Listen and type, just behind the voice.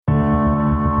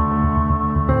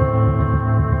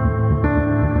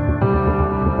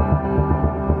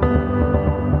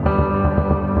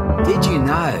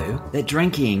know that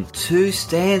drinking 2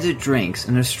 standard drinks,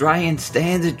 an Australian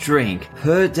standard drink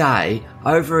per day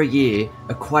over a year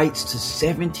equates to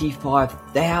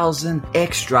 75,000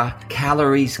 extra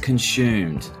calories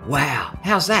consumed? Wow,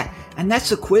 how's that? And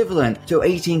that's equivalent to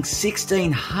eating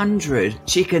 1,600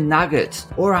 chicken nuggets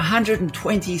or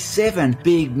 127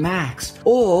 Big Macs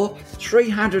or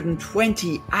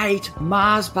 328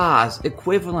 Mars bars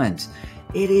equivalent.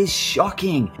 It is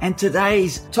shocking. And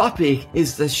today's topic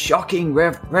is the shocking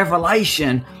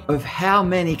revelation of how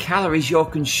many calories you're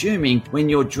consuming when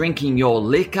you're drinking your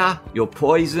liquor, your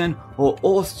poison, or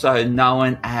also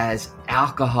known as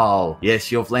alcohol.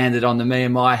 Yes, you've landed on the Me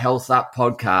and My Health Up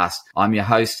podcast. I'm your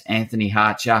host, Anthony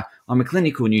Harcher. I'm a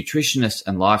clinical nutritionist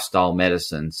and lifestyle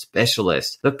medicine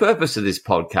specialist. The purpose of this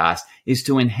podcast is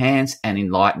to enhance and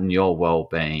enlighten your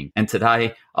well-being. And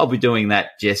today, I'll be doing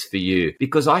that just for you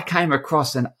because I came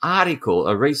across an article,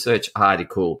 a research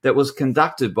article that was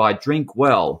conducted by Drink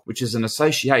Well, which is an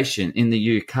association in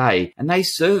the UK, and they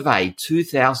surveyed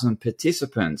 2,000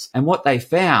 participants. And what they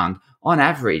found, on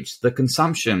average, the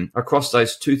consumption across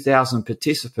those 2,000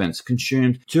 participants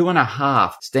consumed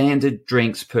 2.5 standard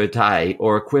drinks per day,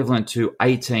 or equivalent to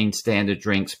 18 standard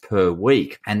drinks per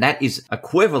week. And that is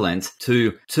equivalent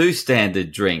to 2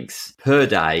 standard drinks per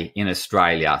day in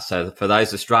Australia. So for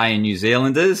those Australian New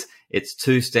Zealanders, it's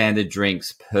 2 standard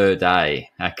drinks per day,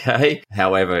 okay?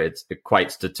 However, it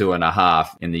equates to 2.5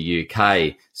 in the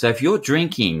UK. So if you're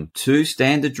drinking 2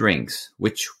 standard drinks,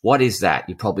 what is that?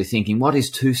 You're probably thinking, what is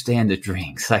 2 standard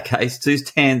drinks? Okay, 2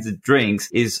 standard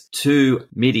drinks is 2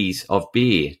 middies of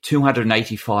beer,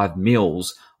 285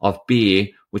 mils of beer,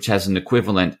 which has an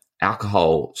equivalent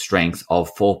alcohol strength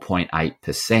of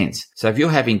 4.8%. So if you're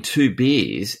having 2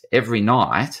 beers every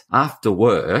night after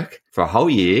work for a whole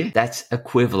year, that's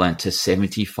equivalent to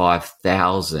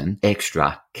 75,000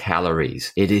 extra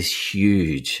calories. It is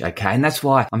huge, okay? And that's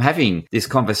why I'm having this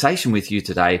conversation with you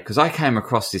today, because I came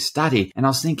across this study and I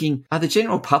was thinking, are the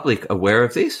general public aware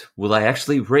of this? Will they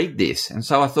actually read this? And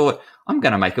so I thought, I'm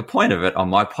going to make a point of it on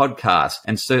my podcast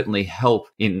and certainly help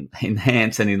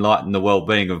enhance and enlighten the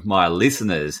well-being of my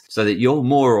listeners so that you're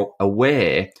more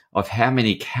aware of how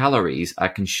many calories are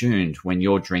consumed when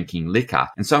you're drinking liquor.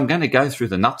 And so I'm going to go through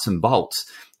the nuts and bolts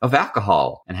of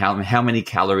alcohol and how many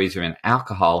calories are in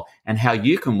alcohol and how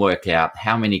you can work out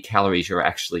how many calories you're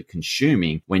actually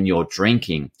consuming when you're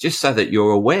drinking, just so that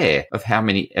you're aware of how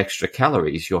many extra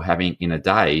calories you're having in a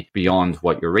day beyond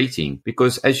what you're eating.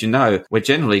 Because as you know, we're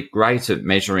generally great at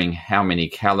measuring how many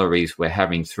calories we're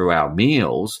having through our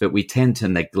meals, but we tend to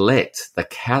neglect the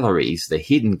calories, the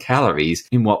hidden calories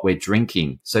in what we're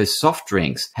drinking. So soft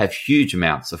drinks have huge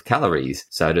amounts of calories.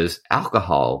 So does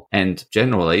alcohol. And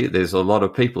generally, there's a lot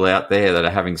of people out there that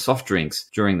are having soft drinks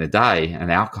during the day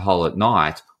and alcohol at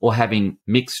night, or having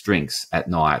mixed drinks at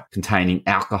night containing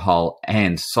alcohol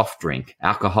and soft drink.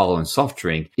 Alcohol and soft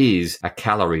drink is a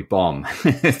calorie bomb.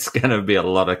 It's going to be a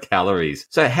lot of calories.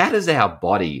 So how does our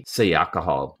body see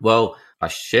alcohol? Well, I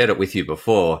shared it with you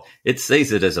before. It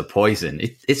sees it as a poison.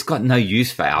 It's got no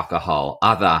use for alcohol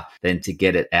other than to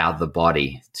get it out of the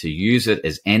body, to use it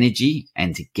as energy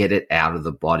and to get it out of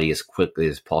the body as quickly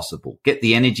as possible. Get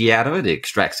the energy out of it. It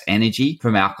extracts energy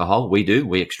from alcohol.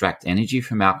 We extract energy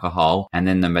from alcohol, and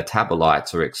then the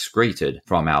metabolites are excreted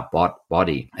from our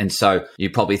body. And so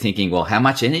you're probably thinking, well, how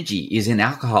much energy is in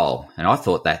alcohol? And I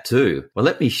thought that too. Well,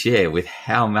 let me share with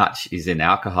how much is in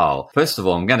alcohol. First of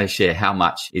all, I'm going to share how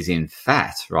much is in fat,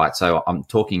 right? So I'm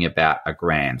talking about a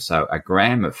gram. So a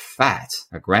gram of fat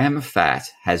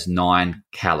has 9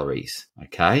 calories,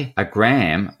 okay? A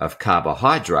gram of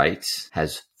carbohydrates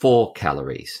has 4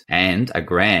 calories, and a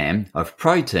gram of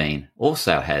protein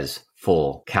also has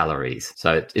 4 calories.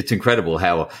 So it's incredible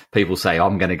how people say,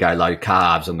 I'm going to go low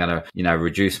carbs, I'm going to,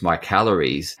 reduce my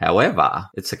calories. However,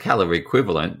 it's a calorie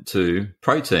equivalent to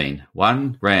protein.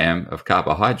 1 gram of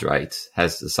carbohydrates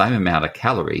has the same amount of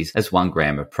calories as 1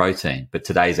 gram of protein. But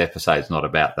today's episode is not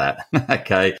about that.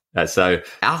 Okay. So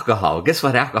alcohol, guess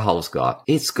what alcohol's got?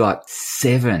 It's got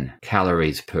 7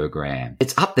 calories per gram.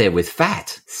 It's up there with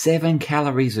fat, 7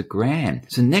 calories a gram.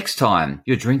 So next time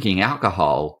you're drinking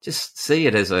alcohol, just see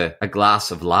it as a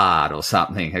glass of lard or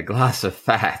something, a glass of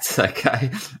fat, okay?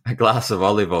 A glass of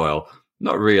olive oil.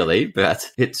 Not really,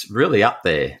 but it's really up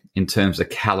there in terms of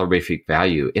calorific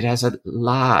value. It has a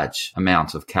large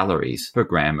amount of calories per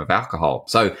gram of alcohol.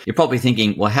 So you're probably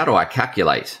thinking, well, how do I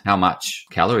calculate how much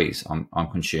calories I'm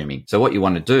consuming? So what you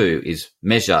want to do is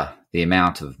measure the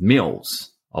amount of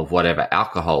mils of whatever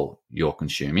alcohol you're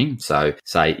consuming. So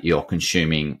say you're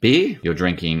consuming beer, you're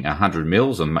drinking 100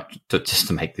 mils, just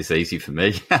to make this easy for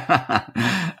me,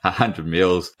 100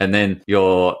 mils, and then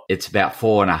it's about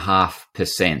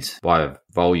 4.5% by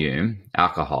volume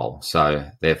alcohol. So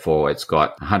therefore it's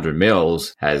got 100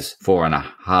 mils has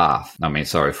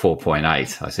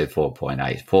 4.8. I said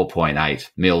 4.8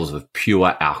 mils of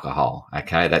pure alcohol.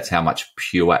 Okay. That's how much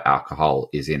pure alcohol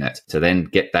is in it. To then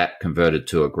get that converted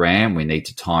to a gram, we need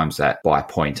to times that by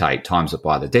 0.8, times it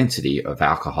by the density of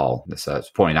alcohol. So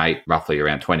it's 0.8, roughly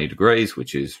around 20 degrees,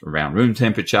 which is around room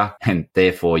temperature. And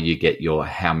therefore you get your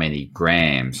how many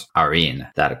grams are in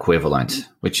that equivalent,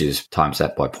 which is times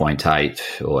that by 0.8,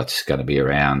 or it's going to be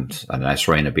around,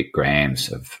 3 and a bit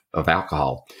grams of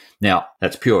alcohol. Now,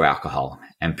 that's pure alcohol,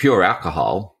 and pure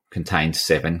alcohol contains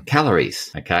 7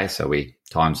 calories. Okay, so we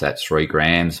times that 3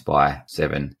 grams by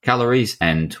 7 calories,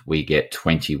 and we get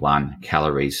 21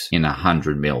 calories in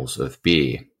 100 mils of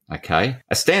beer. Okay.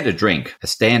 A standard drink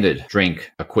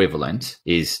equivalent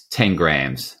is 10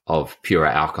 grams of pure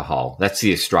alcohol. That's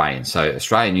the Australian. So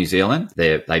Australia, New Zealand,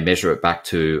 they measure it back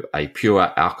to a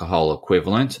pure alcohol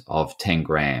equivalent of 10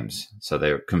 grams. So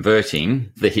they're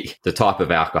converting the type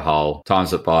of alcohol,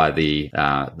 times it by the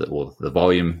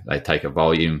volume. They take a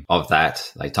volume of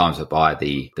that. They times it by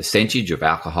the percentage of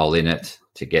alcohol in it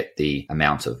to get the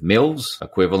amount of mils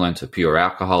equivalent of pure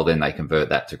alcohol. Then they convert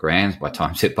that to grams by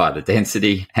times it by the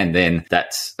density. And then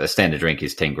that's a standard drink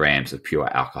is 10 grams of pure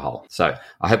alcohol. So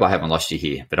I hope I haven't lost you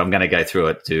here, but I'm going to go through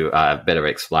it to better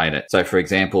explain it. So for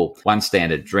example, one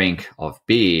standard drink of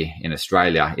beer in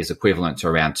Australia is equivalent to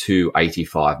around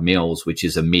 285 mils, which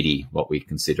is a middy, what we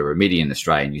consider a middy in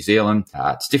Australia and New Zealand.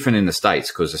 It's different in the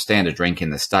States because a standard drink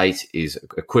in the States is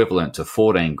equivalent to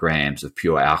 14 grams of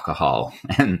pure alcohol.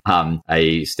 And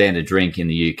a standard drink in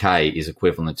the UK is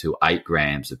equivalent to 8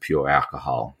 grams of pure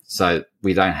alcohol. So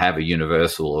we don't have a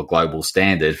universal or global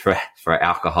standard for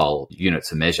alcohol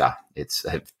units of measure. It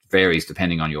varies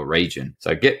depending on your region.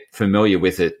 So get familiar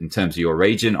with it in terms of your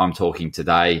region. I'm talking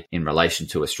today in relation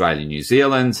to Australia and New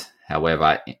Zealand.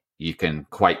 However, you can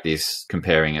equate this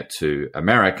comparing it to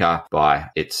America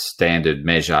by its standard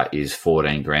measure is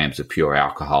 14 grams of pure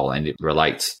alcohol, and it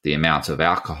relates the amount of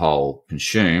alcohol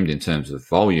consumed in terms of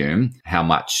volume, how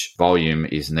much volume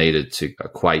is needed to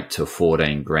equate to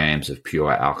 14 grams of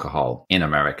pure alcohol in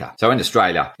America. So in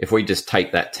Australia, if we just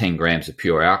take that 10 grams of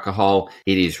pure alcohol,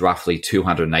 it is roughly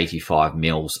 285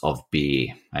 mils of beer.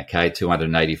 Okay,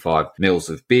 285 mils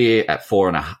of beer at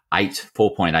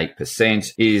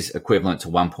 4.8% is equivalent to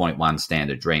 1.1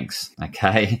 standard drinks.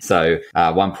 Okay, so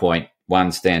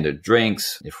 1.1 standard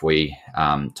drinks, if we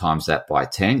times that by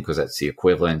 10, because that's the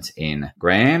equivalent in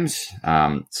grams,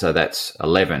 so that's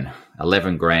 11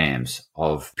 grams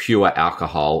of pure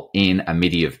alcohol in a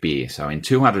middy of beer. So in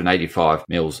 285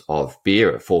 mils of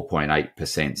beer at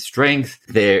 4.8% strength,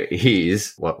 there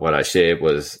is, what I shared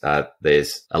was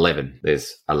there's 11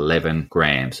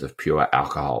 grams of pure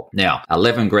alcohol. Now,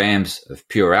 11 grams of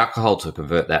pure alcohol, to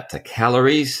convert that to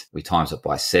calories, we times it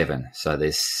by 7. So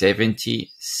there's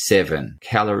 77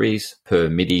 calories per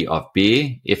middy of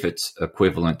beer if it's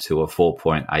equivalent to a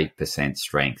 4.8%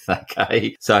 strength.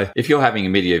 Okay, so if you're having a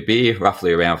middy of beer,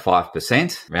 roughly around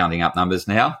 5%, rounding up numbers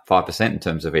now, 5% in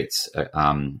terms of its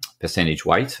percentage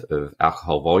weight of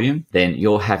alcohol volume, then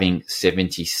you're having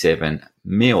 77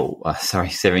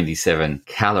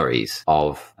 calories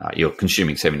of, you're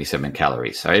consuming 77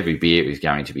 calories. So every beer is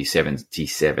going to be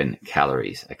 77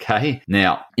 calories. Okay.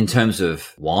 Now, in terms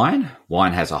of wine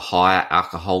has a higher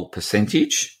alcohol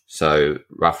percentage. So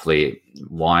roughly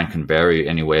wine can vary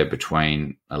anywhere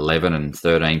between 11 and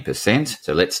 13%.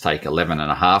 So let's take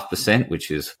 11.5%,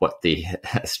 which is what the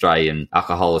Australian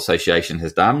Alcohol Association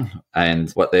has done.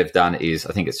 And what they've done is,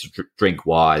 I think it's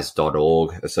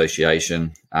drinkwise.org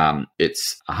association.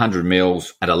 It's 100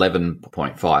 mils at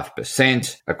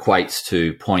 11.5% equates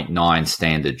to 0.9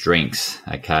 standard drinks.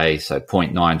 Okay. So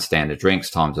 0.9 standard drinks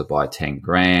times it by 10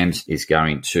 grams is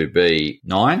going to be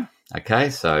 9. Okay,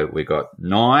 so we got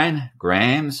 9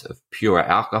 grams of pure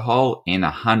alcohol in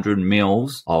 100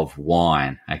 mils of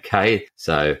wine. Okay,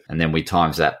 so, and then we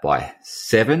times that by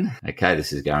 7. Okay,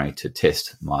 this is going to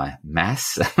test my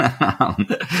maths.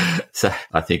 So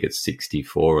I think it's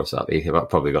 64 or something. I've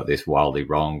probably got this wildly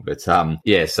wrong, but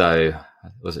yeah, so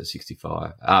was it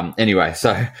 65? Anyway,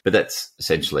 but that's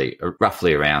essentially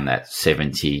roughly around that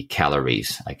 70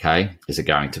 calories. Okay. Is it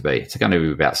going to be? It's going to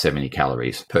be about 70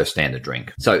 calories per standard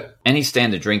drink. So any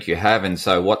standard drink you have. And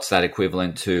so what's that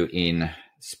equivalent to in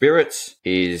Spirits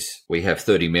is, we have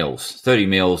 30 mils. 30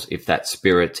 mils if that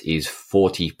spirit is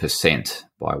 40%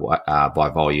 by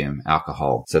volume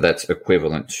alcohol. So that's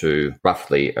equivalent to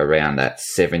roughly around that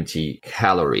 70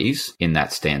 calories in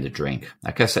that standard drink.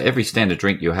 Okay, so every standard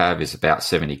drink you have is about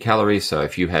 70 calories. So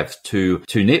if you have two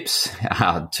nips,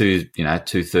 two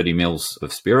 30 mils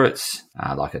of spirits,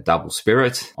 like a double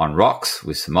spirit on rocks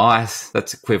with some ice,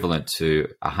 that's equivalent to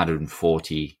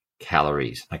 140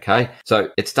 calories. Okay, so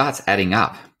it starts adding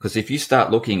up, because if you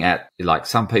start looking at, like,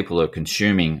 some people are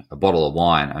consuming a bottle of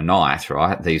wine a night,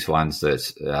 right? These ones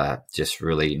that just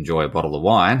really enjoy a bottle of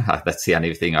wine. That's the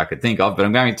only thing I could think of. But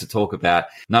I'm going to talk about,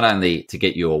 not only to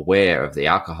get you aware of the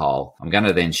alcohol, I'm going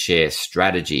to then share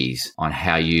strategies on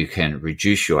how you can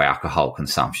reduce your alcohol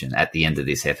consumption at the end of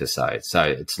this episode. So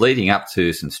it's leading up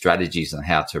to some strategies on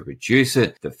how to reduce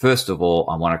it. But first of all,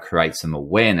 I want to create some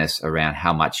awareness around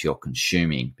how much you're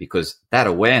consuming, because that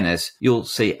awareness, you'll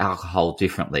see alcohol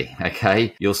differently.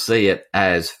 Okay, you'll see it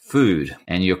as food,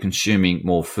 and you're consuming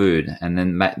more food, and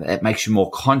then it makes you more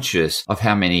conscious of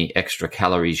how many extra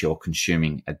calories you're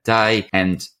consuming a day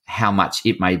and how much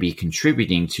it may be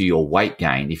contributing to your weight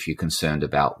gain if you're concerned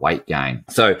about weight gain.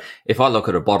 So if I look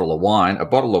at a bottle of wine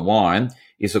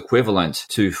is equivalent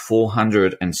to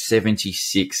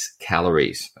 476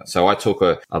 calories. So I took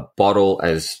a bottle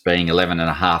as being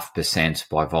 11.5%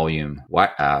 by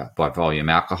volume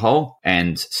alcohol,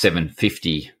 and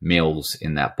 750 mils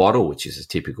in that bottle, which is a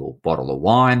typical bottle of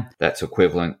wine. That's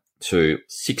equivalent to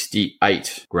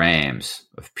 68 grams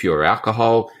of pure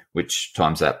alcohol, which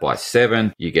times that by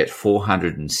 7, you get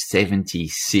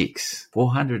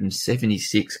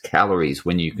 476 calories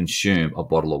when you consume a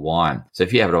bottle of wine. So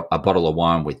if you have a bottle of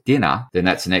wine with dinner, then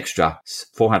that's an extra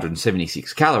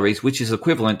 476 calories, which is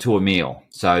equivalent to a meal.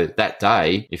 So that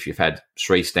day, if you've had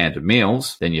 3 standard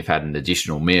meals, then you've had an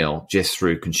additional meal just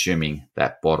through consuming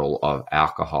that bottle of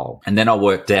alcohol. And then I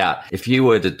worked out, if you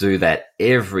were to do that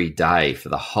every day for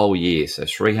the whole year, so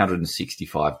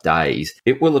 365 days,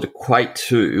 it will equate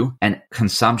to an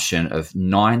consumption of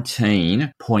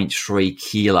 19.3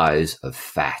 kilos of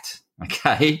fat.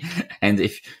 Okay. And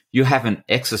if you haven't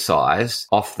exercised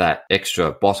off that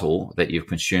extra bottle that you've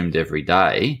consumed every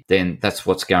day, then that's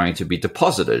what's going to be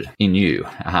deposited in you,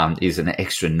 is an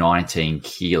extra 19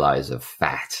 kilos of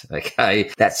fat.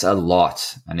 Okay. That's a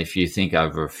lot. And if you think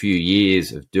over a few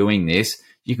years of doing this,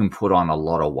 you can put on a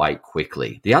lot of weight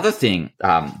quickly. The other thing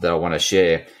that I want to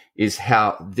share is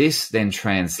how this then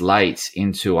translates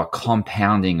into a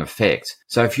compounding effect.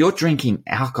 So if you're drinking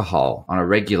alcohol on a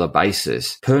regular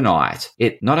basis per night,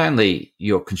 it not only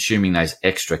you're consuming those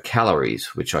extra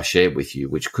calories, which I shared with you,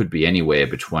 which could be anywhere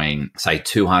between, say,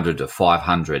 200 to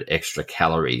 500 extra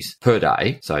calories per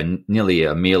day. So nearly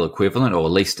a meal equivalent, or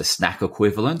at least a snack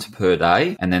equivalent per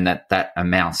day. And then that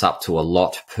amounts up to a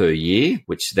lot per year,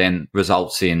 which then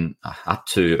results in up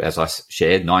to, as I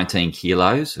shared, 19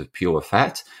 kilos of pure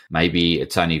fat. Maybe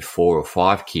it's only 4 or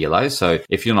 5 kilos. So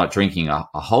if you're not drinking a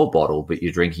whole bottle, but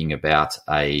you're drinking about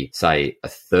a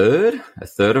third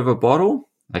of a bottle,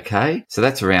 okay, so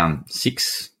that's around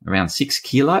 6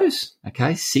 kilos,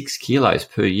 okay, 6 kilos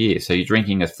per year. So you're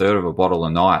drinking a third of a bottle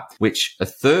a night, which a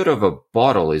third of a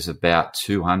bottle is about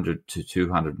 200 to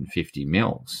 250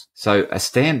 mils. So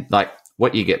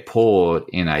what you get poured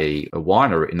in a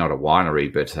winery, not a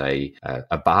winery, but a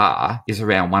bar, is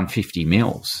around 150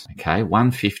 mils, okay,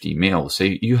 150 mils. So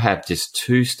you have just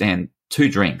two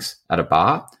drinks at a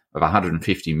bar of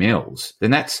 150 mils,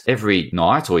 then that's every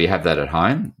night, or you have that at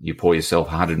home. You pour yourself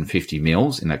 150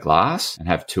 mils in a glass and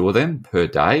have 2 of them per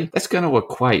day. That's going to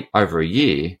equate over a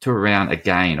year to around a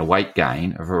weight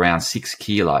gain of around 6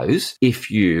 kilos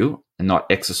if you are not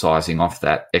exercising off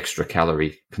that extra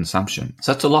calorie consumption.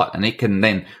 So it's a lot, and it can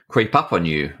then creep up on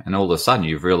you, and all of a sudden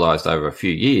you've realized over a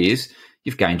few years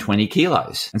you've gained 20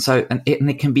 kilos. And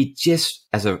it can be just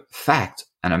as a fact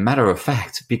and a matter of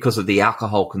fact because of the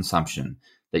alcohol consumption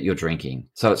that you're drinking.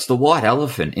 So it's the white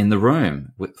elephant in the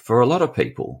room for a lot of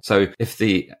people. So if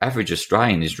the average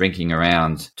Australian is drinking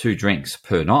around 2 drinks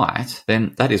per night,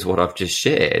 then that is what I've just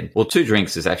shared. Well, 2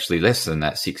 drinks is actually less than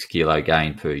that 6 kilo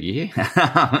gain per year.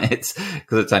 It's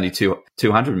because it's only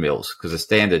 200 mils, because a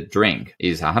standard drink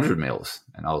is 100 mils.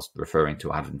 And I was referring to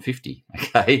 150.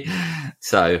 Okay.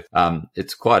 So,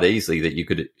 it's quite easily that you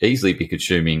could easily be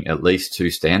consuming at least 2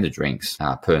 standard drinks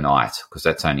per night, because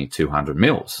that's only 200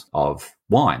 mils of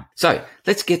wine. So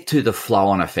let's get to the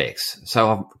flow-on effects.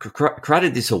 So I've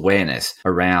created this awareness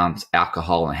around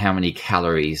alcohol and how many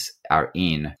calories are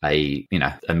in a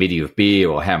middy of beer,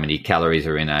 or how many calories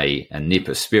are in a nip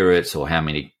of spirits, or how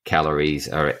many calories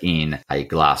are in a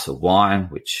glass of wine,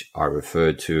 which I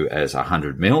referred to as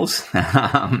 100 mils.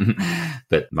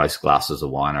 But most glasses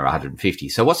of wine are 150.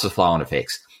 So what's the flow-on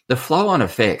effects? The flow-on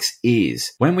effects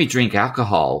is when we drink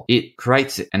alcohol, it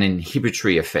creates an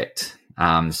inhibitory effect.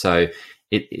 So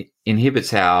it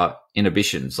inhibits our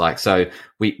inhibitions. So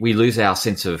we lose our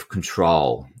sense of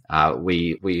control.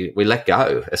 We let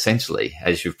go, essentially.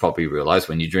 As you've probably realized,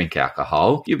 when you drink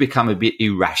alcohol, you become a bit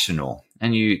irrational,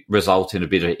 and you result in a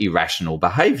bit of irrational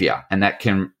behavior, and that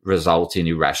can result in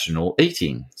irrational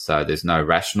eating. So there's no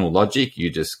rational logic.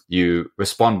 You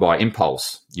respond by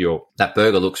impulse. That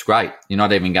burger looks great. You're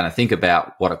not even going to think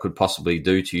about what it could possibly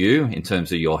do to you in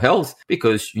terms of your health,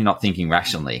 because you're not thinking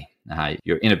rationally.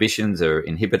 Your inhibitions are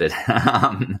inhibited.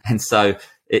 And so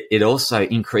it also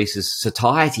increases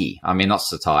satiety. I mean, not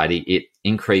satiety. It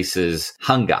increases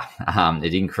hunger.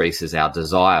 It increases our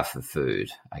desire for food.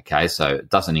 Okay, so it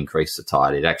doesn't increase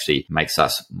satiety. It actually makes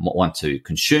us want to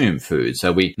consume food.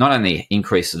 So we not only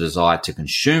increase the desire to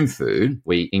consume food,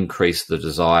 we increase the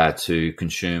desire to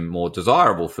consume more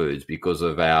desirable foods because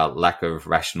of our lack of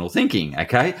rational thinking.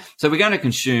 Okay, so we're going to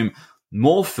consume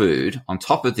more food on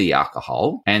top of the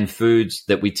alcohol, and foods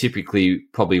that we typically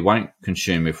probably won't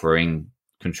consume if we're in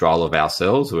control of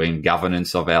ourselves, we're in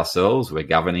governance of ourselves, we're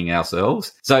governing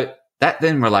ourselves. So that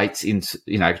then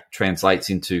translates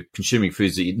into consuming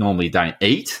foods that you normally don't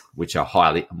eat, which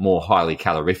are more highly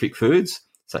calorific foods,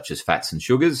 such as fats and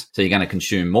sugars. So you're going to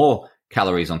consume more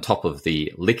calories on top of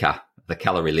the liquor, the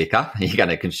calorie liquor. You're going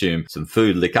to consume some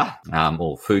food liquor,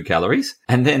 or food calories.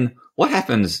 And then what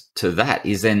happens to that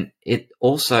is then it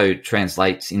also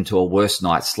translates into a worse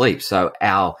night's sleep. So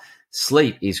our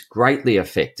sleep is greatly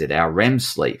affected. Our REM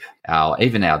sleep,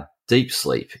 even our deep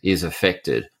sleep is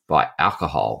affected by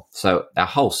alcohol. So our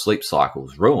whole sleep cycle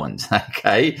is ruined.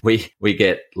 Okay. We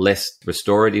get less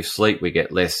restorative sleep. We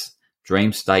get less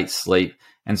dream state sleep.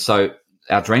 And so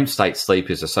our dream state sleep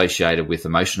is associated with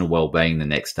emotional well-being the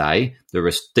next day.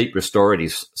 The deep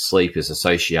restorative sleep is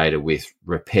associated with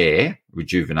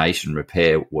rejuvenation,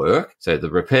 repair work. So the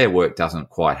repair work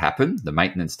doesn't quite happen. The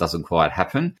maintenance doesn't quite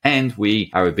happen. And we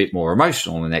are a bit more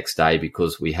emotional the next day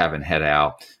because we haven't had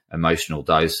our emotional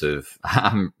dose of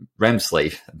REM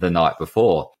sleep the night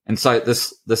before. And so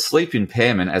the sleep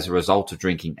impairment as a result of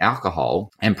drinking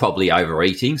alcohol and probably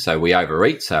overeating. So we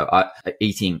overeat. So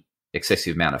eating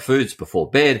excessive amount of foods before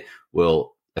bed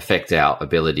will affect our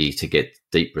ability to get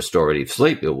deep restorative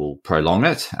sleep. It will prolong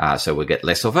it, so we'll get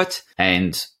less of it.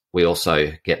 And we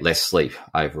also get less sleep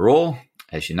overall.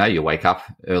 As you know, you wake up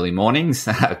early mornings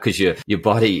because your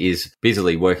body is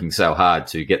busily working so hard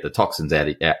to get the toxins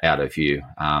out of you.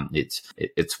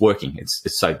 It's working.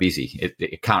 It's so busy.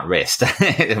 It can't rest.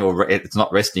 It's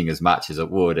not resting as much as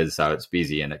it would, and so it's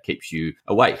busy and it keeps you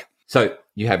awake. So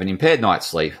you have an impaired night's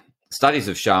sleep. Studies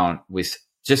have shown with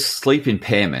just sleep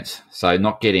impairment, so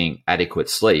not getting adequate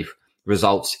sleep,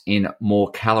 results in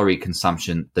more calorie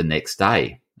consumption the next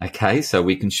day. Okay, so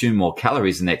we consume more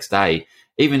calories the next day,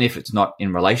 even if it's not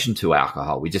in relation to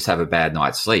alcohol. We just have a bad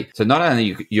night's sleep. So not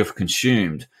only you've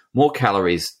consumed more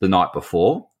calories the night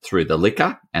before through the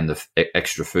liquor and the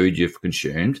extra food you've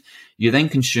consumed, you then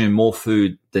consume more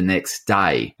food the next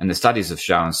day. And the studies have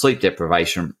shown sleep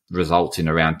deprivation results in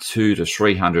around 200 to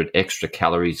 300 extra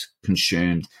calories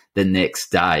consumed the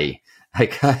next day.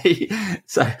 Okay,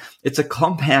 so it's a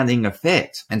compounding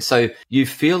effect. And so you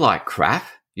feel like crap.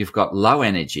 You've got low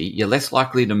energy. You're less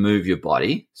likely to move your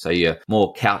body. So you're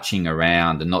more couching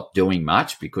around and not doing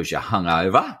much because you're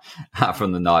hungover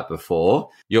from the night before.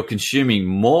 You're consuming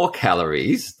more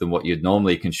calories than what you'd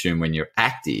normally consume when you're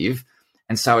active.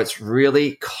 And so it's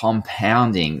really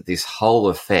compounding this whole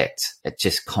effect. It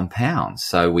just compounds.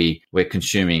 So we're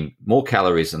consuming more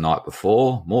calories the night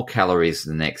before, more calories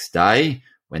the next day.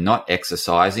 We're not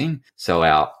exercising. So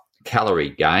our calorie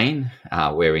gain,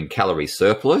 we're in calorie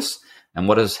surplus. And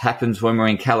what happens when we're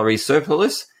in calorie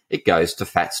surplus? It goes to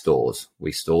fat stores.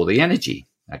 We store the energy.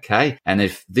 Okay. And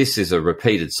if this is a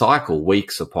repeated cycle,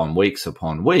 weeks upon weeks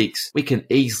upon weeks, we can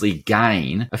easily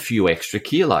gain a few extra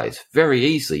kilos very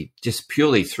easily, just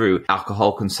purely through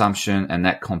alcohol consumption and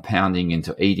that compounding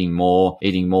into eating more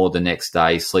the next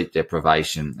day, sleep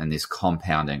deprivation, and this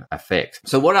compounding effect.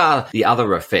 So what are the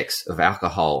other effects of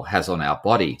alcohol has on our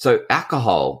body? So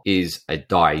alcohol is a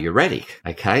diuretic.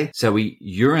 Okay. So we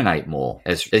urinate more.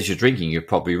 As you're drinking, you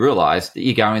probably realize that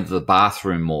you go into the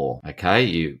bathroom more. Okay.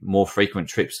 You more frequent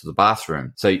trips trips to the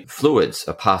bathroom. So fluids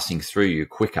are passing through you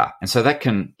quicker. And so that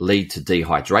can lead to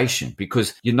dehydration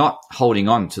because you're not holding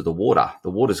on to the water.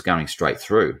 The water's going straight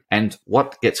through. And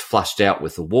what gets flushed out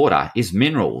with the water is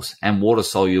minerals and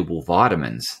water-soluble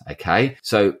vitamins, okay?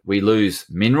 So we lose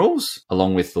minerals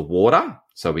along with the water.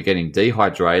 So we're getting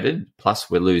dehydrated,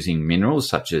 plus we're losing minerals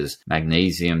such as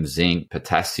magnesium, zinc,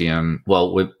 potassium.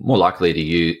 Well, we're more likely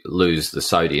to lose the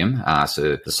sodium.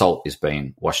 So the salt is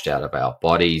being washed out of our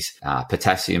bodies.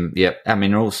 Potassium, our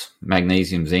minerals,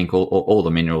 magnesium, zinc, all the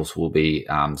minerals will be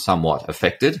somewhat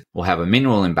affected. We'll have a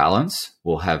mineral imbalance.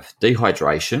 We'll have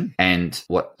dehydration. And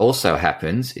what also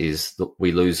happens is that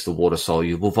we lose the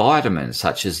water-soluble vitamins,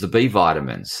 such as the B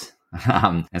vitamins.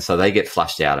 And so they get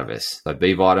flushed out of us. So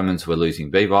B vitamins, we're losing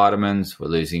B vitamins, we're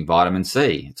losing vitamin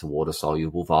C. It's a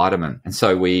water-soluble vitamin. And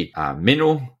so we are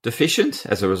mineral deficient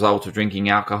as a result of drinking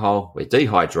alcohol. We're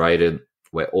dehydrated.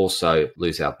 We also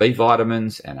lose our B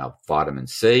vitamins and our vitamin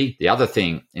C. The other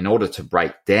thing, in order to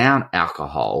break down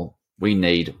alcohol, we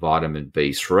need vitamin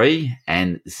B3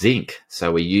 and zinc.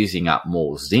 So we're using up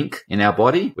more zinc in our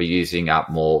body. We're using up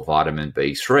more vitamin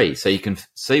B3. So you can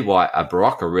see why a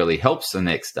Berocca really helps the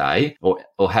next day,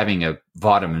 or having a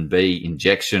vitamin B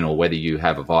injection, or whether you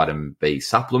have a vitamin B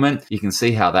supplement. You can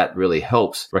see how that really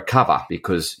helps recover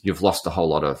because you've lost a whole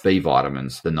lot of B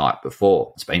vitamins the night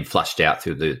before. It's been flushed out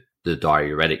through the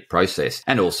diuretic process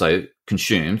and also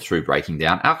consumed through breaking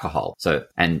down alcohol. So,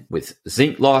 and with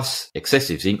zinc loss,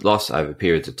 excessive zinc loss over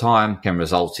periods of time can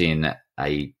result in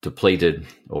a depleted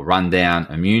or rundown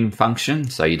immune function.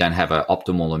 So you don't have an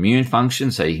optimal immune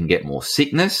function. So you can get more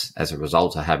sickness as a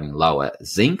result of having lower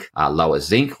zinc. Lower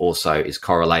zinc also is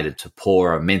correlated to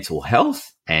poorer mental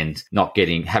health. And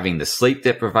having the sleep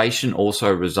deprivation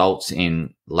also results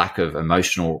in lack of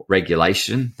emotional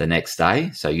regulation the next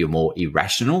day. So you're more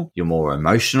irrational, you're more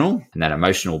emotional, and that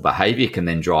emotional behavior can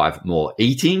then drive more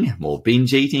eating, more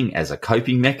binge eating as a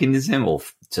coping mechanism, or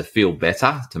to feel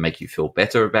better, to make you feel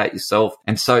better about yourself.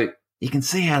 And so you can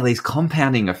see how these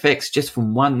compounding effects just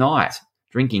from one night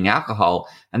drinking alcohol,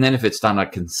 and then if it's done a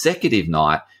consecutive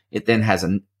night, it then has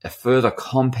a further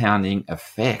compounding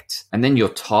effect. And then you're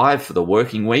tired for the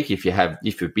working week. If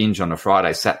you binge on a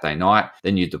Friday, Saturday night,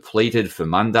 then you're depleted for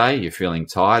Monday. You're feeling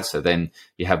tired. So then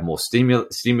you have more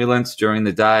stimulants during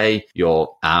the day.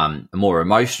 You're more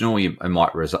emotional. It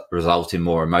might result in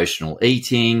more emotional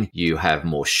eating. You have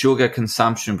more sugar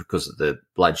consumption because of the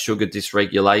blood sugar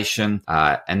dysregulation.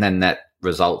 And then that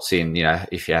results in,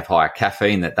 if you have higher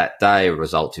caffeine that day, it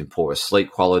results in poorer sleep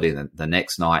quality the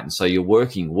next night. And so your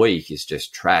working week is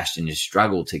just trashed and you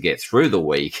struggle to get through the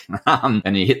week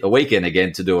and you hit the weekend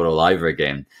again to do it all over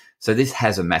again. So this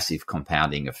has a massive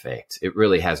compounding effect. It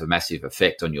really has a massive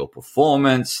effect on your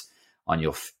performance, on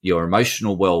your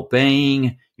emotional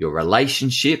well-being, your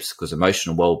relationships, because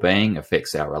emotional well-being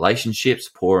affects our relationships.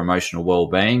 Poor emotional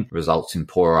well-being results in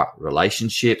poorer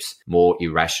relationships, more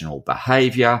irrational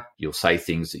behavior. You'll say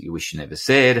things that you wish you never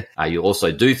said. You'll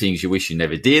also do things you wish you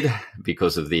never did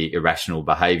because of the irrational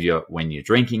behavior when you're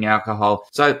drinking alcohol.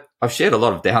 So I've shared a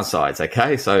lot of downsides,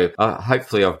 okay? So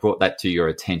hopefully I've brought that to your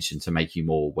attention to make you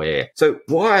more aware. So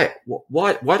why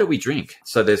do we drink?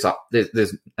 So there's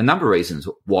a number of reasons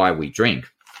why we drink.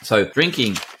 So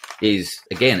drinking is,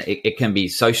 again, it can be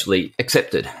socially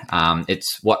accepted.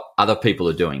 It's what other people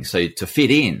are doing. So to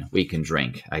fit in, we can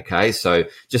drink, okay? So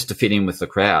just to fit in with the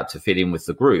crowd, to fit in with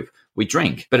the group, we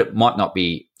drink. But it might not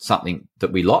be something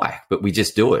that we like, but we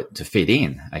just do it to fit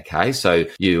in, okay? So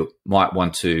you might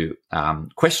want to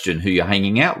question who you're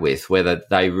hanging out with, whether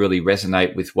they really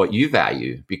resonate with what you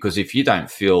value. Because if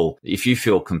you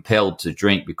feel compelled to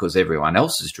drink because everyone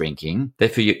else is drinking,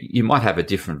 therefore you might have a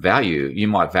different value. You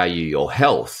might value your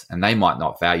health and they might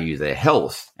not value their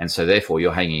health. And so therefore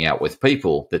you're hanging out with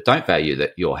people that don't value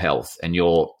your health, and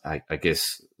you're, I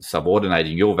guess,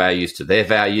 subordinating your values to their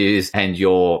values, and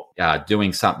you're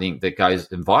doing something that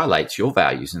goes and violates your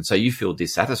values. And so you feel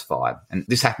dissatisfied. And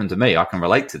this happened to me. I can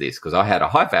relate to this because I had a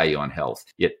high value on health,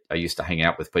 yet I used to hang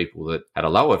out with people that had a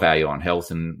lower value on health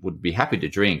and would be happy to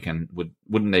drink and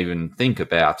wouldn't even think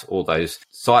about all those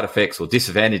side effects or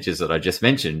disadvantages that I just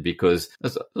mentioned, because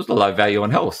it was a low value on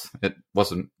health. It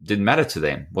didn't matter to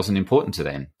them, wasn't important to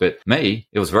them. But me,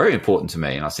 it was very important to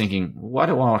me. And I was thinking, why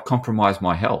do I want to compromise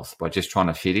my health by just trying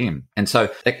to fit in? And so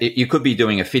you could be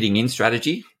doing a fitting in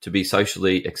strategy to be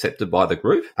socially accepted by the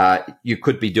group. You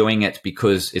could be doing it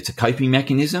because it's a coping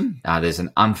mechanism. There's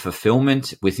an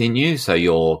unfulfillment within you. So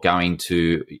you're going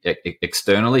to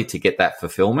externally to get that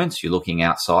fulfillment. You're looking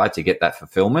outside to get that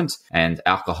fulfillment. And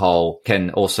alcohol can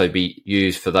also be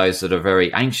used for those that are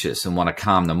very anxious and want to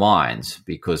calm the mind,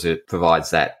 because it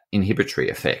provides that inhibitory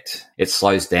effect. It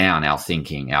slows down our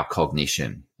thinking, our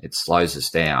cognition. It slows us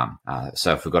down.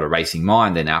 So if we've got a racing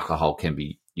mind, then alcohol can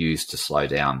be used to slow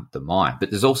down the mind. But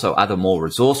there's also other more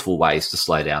resourceful ways to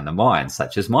slow down the mind,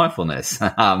 such as mindfulness,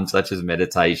 such as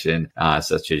meditation,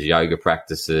 such as yoga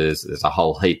practices. There's a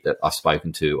whole heap that I've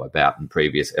spoken to about in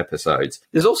previous episodes.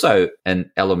 There's also an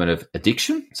element of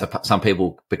addiction. So some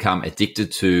people become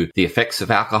addicted to the effects of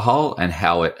alcohol and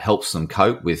how it helps them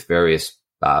cope with various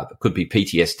it could be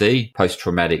PTSD,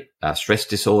 post-traumatic stress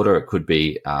disorder. It could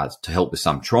be to help with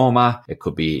some trauma. It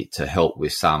could be to help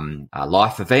with some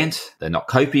life event they're not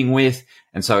coping with.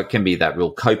 And so it can be that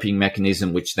real coping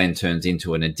mechanism, which then turns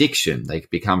into an addiction. They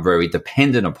become very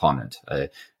dependent upon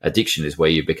it. Addiction is where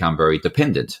you become very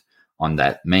dependent on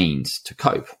that means to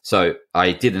cope. So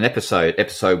I did an episode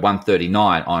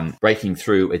 139 on breaking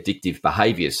through addictive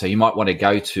behaviors. So you might want to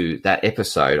go to that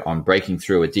episode on breaking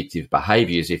through addictive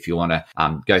behaviors if you want to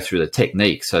go through the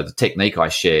technique. So the technique I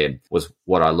shared was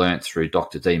what I learned through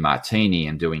Dr. Demartini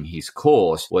and doing his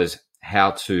course, was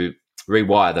how to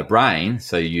rewire the brain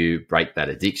so you break that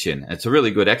addiction. It's a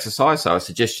really good exercise. So I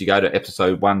suggest you go to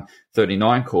episode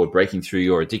 139 called Breaking Through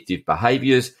Your Addictive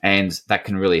Behaviors, and that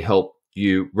can really help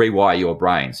you rewire your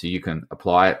brain so you can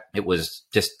apply it. It was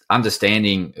just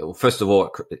understanding, first of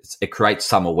all, it creates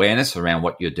some awareness around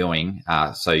what you're doing.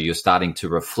 So you're starting to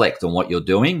reflect on what you're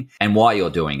doing and why you're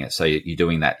doing it. So you're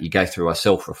doing that. You go through a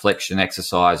self-reflection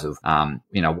exercise of,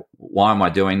 why am I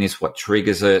doing this? What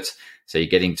triggers it? So you're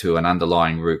getting to an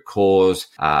underlying root cause.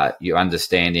 You're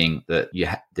understanding that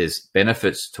there's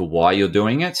benefits to why you're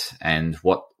doing it and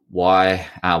what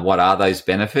are those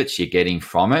benefits you're getting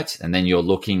from it? And then you're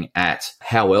looking at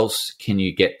how else can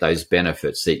you get those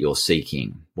benefits that you're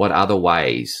seeking? What other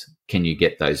ways can you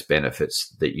get those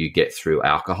benefits that you get through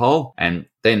alcohol? And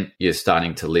then you're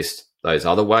starting to list those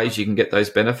other ways you can get those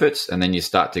benefits. And then you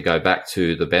start to go back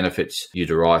to the benefits you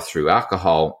derive through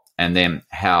alcohol, and then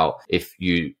how, if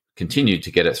you continue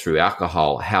to get it through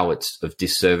alcohol, how it's of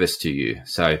disservice to you.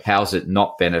 So how's it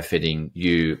not benefiting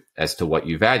you as to what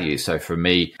you value? So for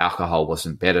me, alcohol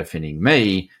wasn't benefiting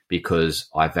me because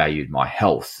I valued my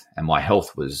health, and my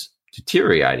health was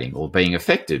deteriorating or being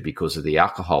affected because of the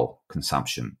alcohol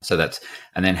consumption.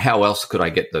 And then how else could I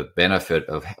get the benefit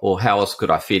of, or how else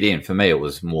could I fit in? For me, it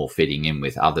was more fitting in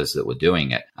with others that were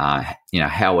doing it.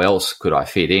 How else could I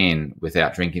fit in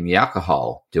without drinking the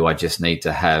alcohol? Do I just need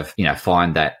to have,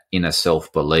 find that inner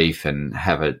self-belief and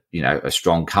have a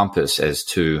strong compass as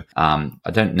to,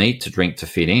 I don't need to drink to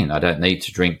fit in. I don't need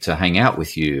to drink to hang out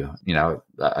with you.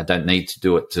 I don't need to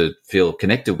do it to feel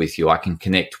connected with you. I can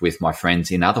connect with my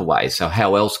friends in other ways. So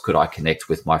how else could I connect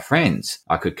with my friends?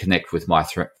 I could connect with my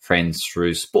friends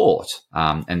through sport,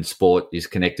 and sport is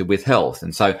connected with health.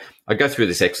 And so I go through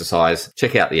this exercise.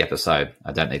 Check out the episode.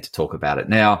 I don't need to talk about it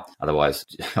now. Otherwise,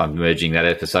 I'm merging that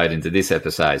episode into this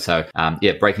episode. So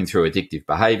Breaking Through Addictive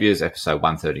Behaviors, episode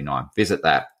 139. Visit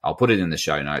that. I'll put it in the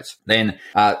show notes. Then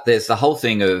there's the whole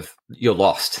thing of you're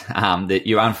lost, that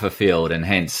you're unfulfilled, and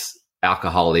hence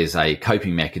alcohol is a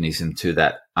coping mechanism to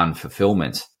that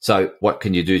unfulfillment. So what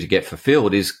can you do to get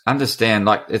fulfilled is understand,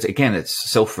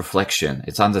 it's self-reflection.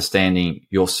 It's understanding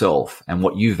yourself and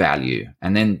what you value,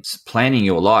 and then planning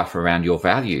your life around your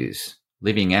values,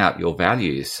 living out your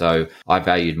values. So I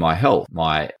valued my health.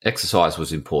 My exercise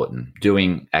was important,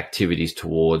 doing activities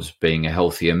towards being a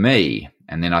healthier me.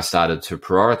 And then I started to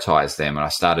prioritize them, and I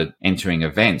started entering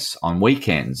events on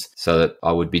weekends so that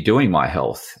I would be doing my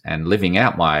health and living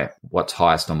out what's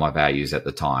highest on my values at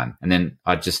the time. And then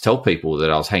I'd just tell people that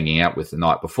I was hanging out with the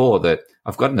night before that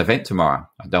I've got an event tomorrow.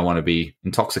 I don't want to be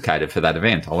intoxicated for that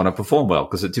event. I want to perform well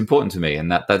because it's important to me,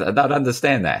 and that they'd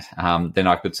understand that. Then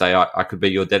I could say I could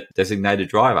be your designated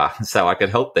driver, so I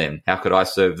could help them. How could I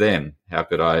serve them? How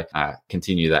could I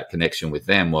continue that connection with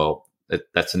them? Well,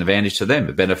 that's an advantage to them.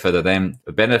 The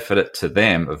benefit to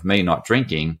them of me not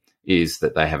drinking is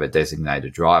that they have a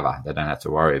designated driver. They don't have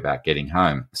to worry about getting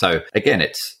home. So again,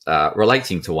 it's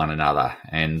relating to one another,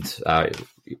 and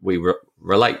we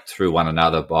relate through one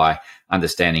another by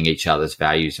understanding each other's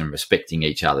values and respecting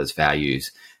each other's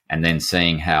values, and then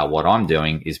seeing how what I'm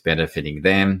doing is benefiting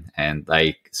them, and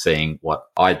they seeing what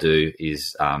I do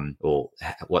is, or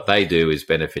what they do is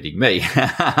benefiting me.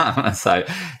 So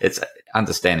it's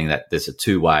understanding that there's a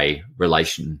two-way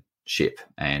relationship,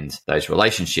 and those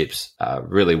relationships are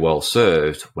really well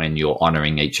served when you're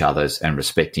honoring each other's and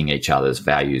respecting each other's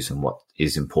values and what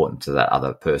is important to that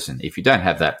other person. If you don't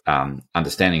have that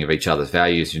understanding of each other's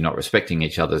values, you're not respecting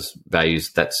each other's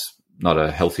values, that's not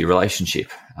a healthy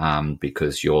relationship,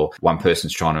 because one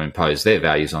person's trying to impose their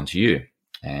values onto you.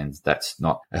 And that's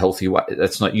not a healthy way.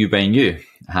 That's not you being you.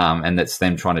 And that's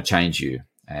them trying to change you.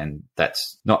 And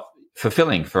that's not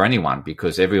fulfilling for anyone,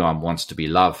 because everyone wants to be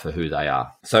loved for who they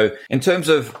are. So in terms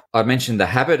of, I mentioned the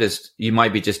habit, is you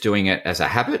might be just doing it as a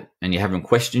habit and you haven't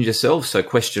questioned yourself. So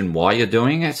question why you're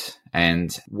doing it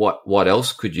and what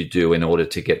else could you do in order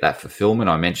to get that fulfillment.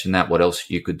 I mentioned that, what else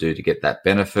you could do to get that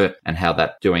benefit, and how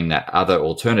that doing that other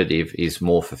alternative is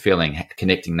more fulfilling,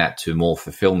 connecting that to more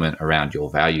fulfillment around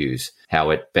your values, how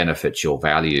it benefits your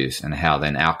values, and how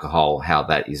then alcohol, how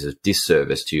that is a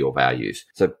disservice to your values.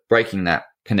 So breaking that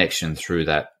connection through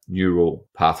that neural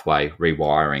pathway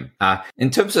rewiring.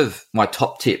 In terms of my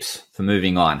top tips for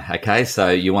moving on, okay, so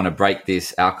you want to break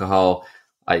this alcohol,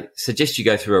 I suggest you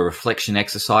go through a reflection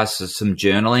exercise, so some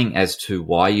journaling as to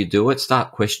why you do it.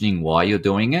 Start questioning why you're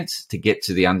doing it to get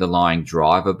to the underlying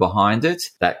driver behind it.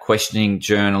 That questioning,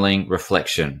 journaling,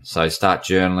 reflection. So start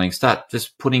journaling, start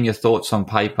just putting your thoughts on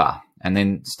paper, and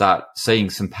then start seeing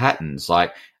some patterns,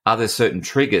 like, are there certain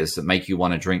triggers that make you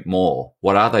want to drink more?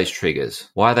 What are those triggers?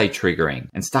 Why are they triggering?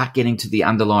 And start getting to the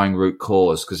underlying root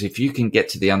cause. Because if you can get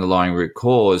to the underlying root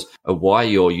cause of why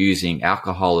you're using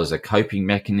alcohol as a coping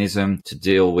mechanism to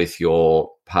deal with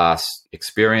your past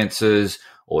experiences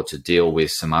or to deal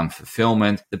with some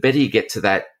unfulfillment, the better you get to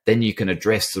that, then you can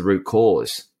address the root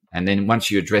cause. And then once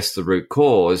you address the root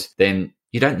cause, then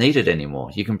you don't need it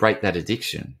anymore. You can break that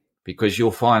addiction, because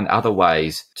you'll find other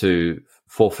ways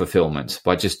for fulfillment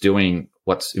by just doing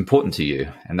what's important to you.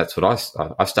 And that's what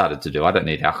I've started to do. I don't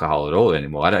need alcohol at all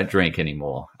anymore. I don't drink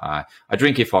anymore. I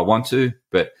drink if I want to,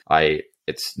 but I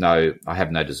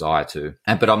have no desire to.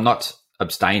 But I'm not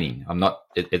abstaining. I'm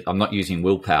not using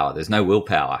willpower. There's no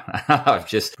willpower. I've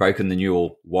just broken the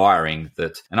neural wiring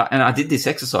and I did this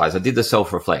exercise. I did the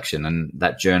self-reflection and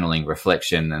that journaling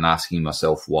reflection and asking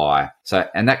myself why. So,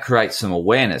 and that creates some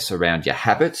awareness around your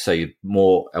habits. So you're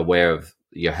more aware of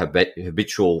your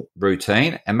habitual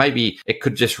routine, and maybe it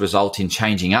could just result in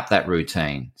changing up that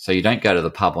routine. So you don't go to the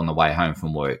pub on the way home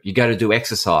from work. You go to do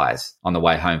exercise on the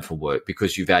way home from work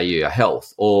because you value your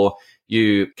health, or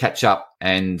you catch up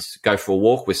and go for a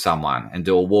walk with someone and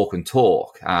do a walk and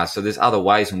talk. So there's other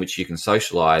ways in which you can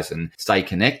socialize and stay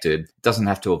connected. It doesn't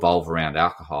have to evolve around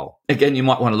alcohol. Again, you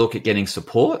might want to look at getting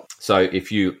support. So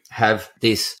if you have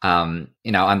this,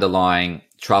 underlying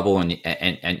trouble and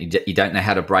you don't know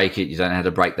how to break it, you don't know how to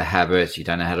break the habit, you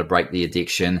don't know how to break the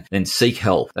addiction, then seek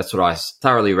help. That's what I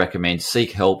thoroughly recommend.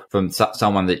 Seek help from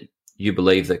someone that you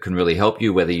believe that can really help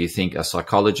you, whether you think a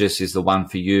psychologist is the one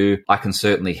for you. I can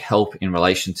certainly help in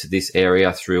relation to this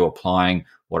area through applying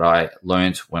what I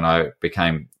learned when I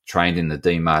became trained in the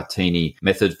DeMartini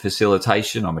method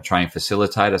facilitation. I'm a trained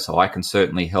facilitator, so I can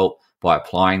certainly help by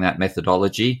applying that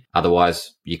methodology.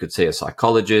 Otherwise, you could see a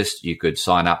psychologist. You could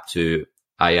sign up to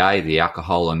AA, the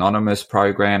Alcohol Anonymous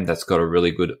program. That's got a really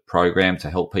good program to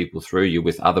help people through. You're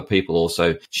with other people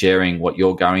also sharing what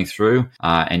you're going through,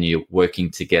 and you're working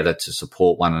together to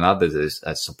support one another. There's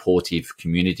a supportive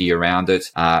community around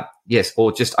it. Yes,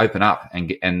 or just open up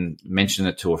and mention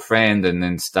it to a friend, and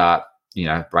then start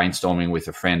brainstorming with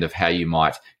a friend of how you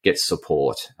might get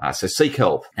support. So seek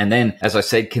help. And then, as I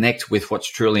said, connect with what's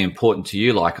truly important to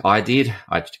you, like I did.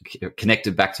 I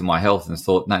connected back to my health and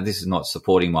thought, no, this is not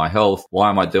supporting my health. Why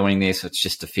am I doing this? It's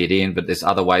just to fit in, but there's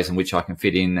other ways in which I can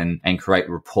fit in and create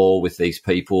rapport with these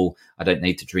people. I don't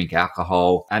need to drink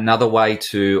alcohol. Another way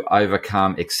to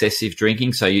overcome excessive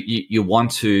drinking. So you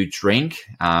want to drink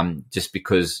just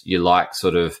because you like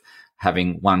sort of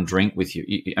having one drink with you.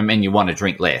 You want to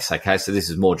drink less, okay? So this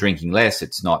is more drinking less.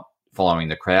 It's not following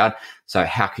the crowd. So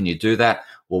how can you do that?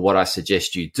 Well, what I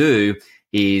suggest you do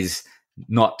is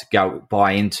not go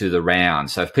buy into the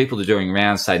rounds. So if people are doing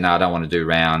rounds, say, no, I don't want to do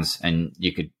rounds. And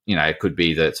you could, it could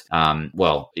be that,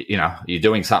 you're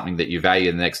doing something that you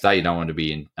value the next day. You don't want to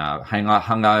be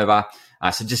hungover.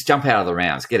 So just jump out of the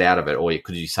rounds, get out of it. Or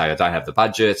could you say, I don't have the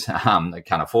budget, I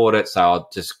can't afford it, so I'll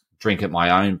just drink at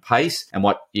my own pace. And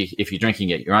if you're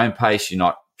drinking at your own pace, you're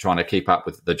not trying to keep up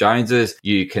with the Joneses.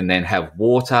 You can then have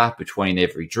water between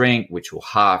every drink, which will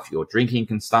halve your drinking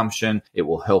consumption. It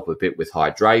will help a bit with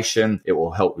hydration. It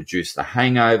will help reduce the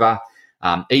hangover.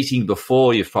 Eating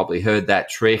before, you've probably heard that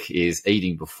trick, is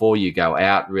eating before you go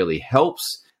out really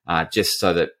helps, just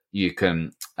so that you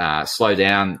can slow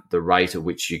down the rate at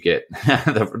which you get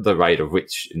the rate of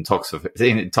which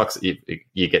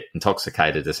you get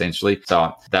intoxicated, essentially.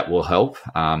 So that will help,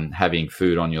 having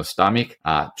food on your stomach.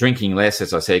 Drinking less,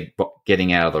 as I said,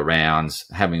 getting out of the rounds,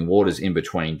 having waters in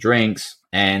between drinks,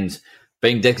 and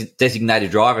being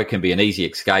designated driver can be an easy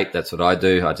escape. That's what I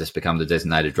do. I just become the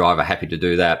designated driver. Happy to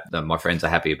do that. My friends are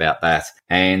happy about that.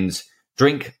 And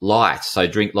drink light. So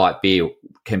drink light beer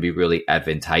can be really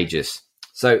advantageous.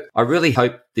 So I really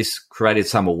hope this created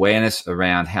some awareness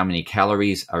around how many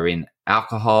calories are in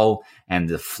alcohol and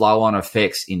the flow-on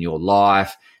effects in your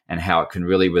life, and how it can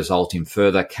really result in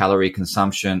further calorie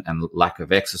consumption and lack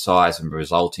of exercise, and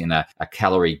result in a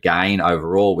calorie gain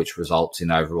overall, which results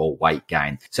in overall weight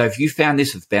gain. So if you found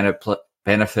this of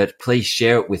benefit, please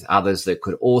share it with others that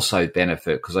could also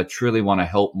benefit, because I truly want to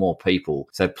help more people.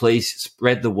 So please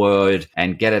spread the word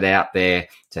and get it out there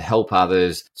to help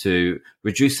others to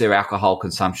reduce their alcohol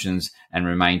consumptions and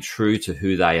remain true to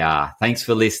who they are. Thanks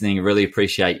for listening. Really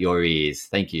appreciate your ears.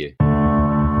 Thank you.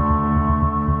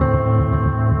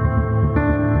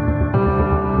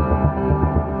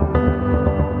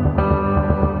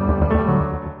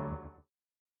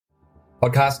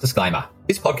 Podcast disclaimer.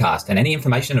 This podcast and any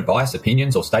information, advice,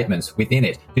 opinions, or statements within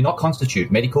it do not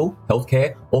constitute medical,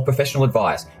 healthcare, or professional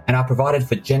advice and are provided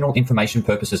for general information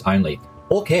purposes only.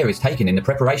 All care is taken in the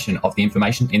preparation of the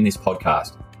information in this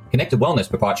podcast. Connected Wellness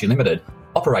Proprietary Limited,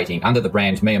 operating under the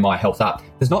brand Me and My Health Up,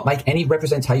 does not make any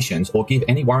representations or give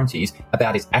any warranties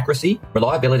about its accuracy,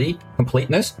 reliability,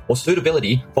 completeness, or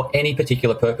suitability for any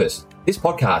particular purpose. This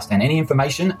podcast and any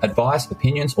information, advice,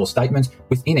 opinions, or statements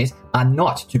within it are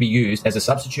not to be used as a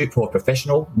substitute for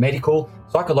professional, medical,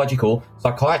 psychological,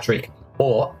 psychiatric,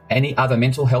 or any other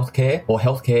mental health care or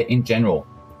healthcare in general.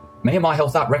 Me and My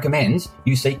Health Up recommends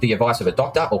you seek the advice of a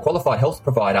doctor or qualified health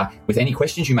provider with any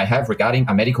questions you may have regarding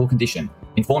a medical condition.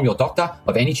 Inform your doctor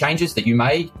of any changes that you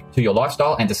make to your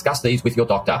lifestyle and discuss these with your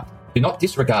doctor. Do not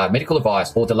disregard medical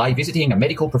advice or delay visiting a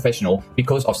medical professional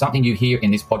because of something you hear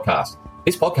in this podcast.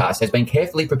 This podcast has been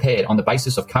carefully prepared on the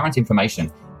basis of current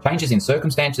information. Changes in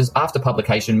circumstances after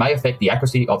publication may affect the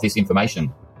accuracy of this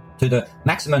information. To the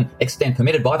maximum extent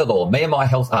permitted by the law, Me and My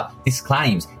Health Up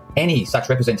disclaims any such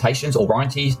representations or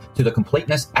warranties to the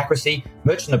completeness, accuracy,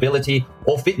 merchantability,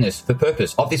 or fitness for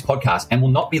purpose of this podcast, and will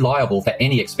not be liable for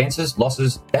any expenses,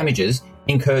 losses, damages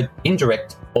incurred,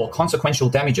 indirect or consequential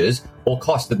damages, or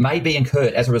costs that may be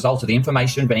incurred as a result of the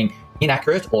information being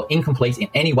inaccurate or incomplete in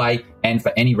any way and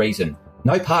for any reason.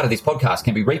 No part of this podcast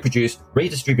can be reproduced,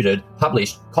 redistributed,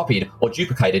 published, copied, or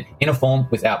duplicated in a form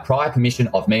without prior permission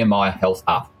of Me and My Health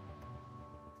Up.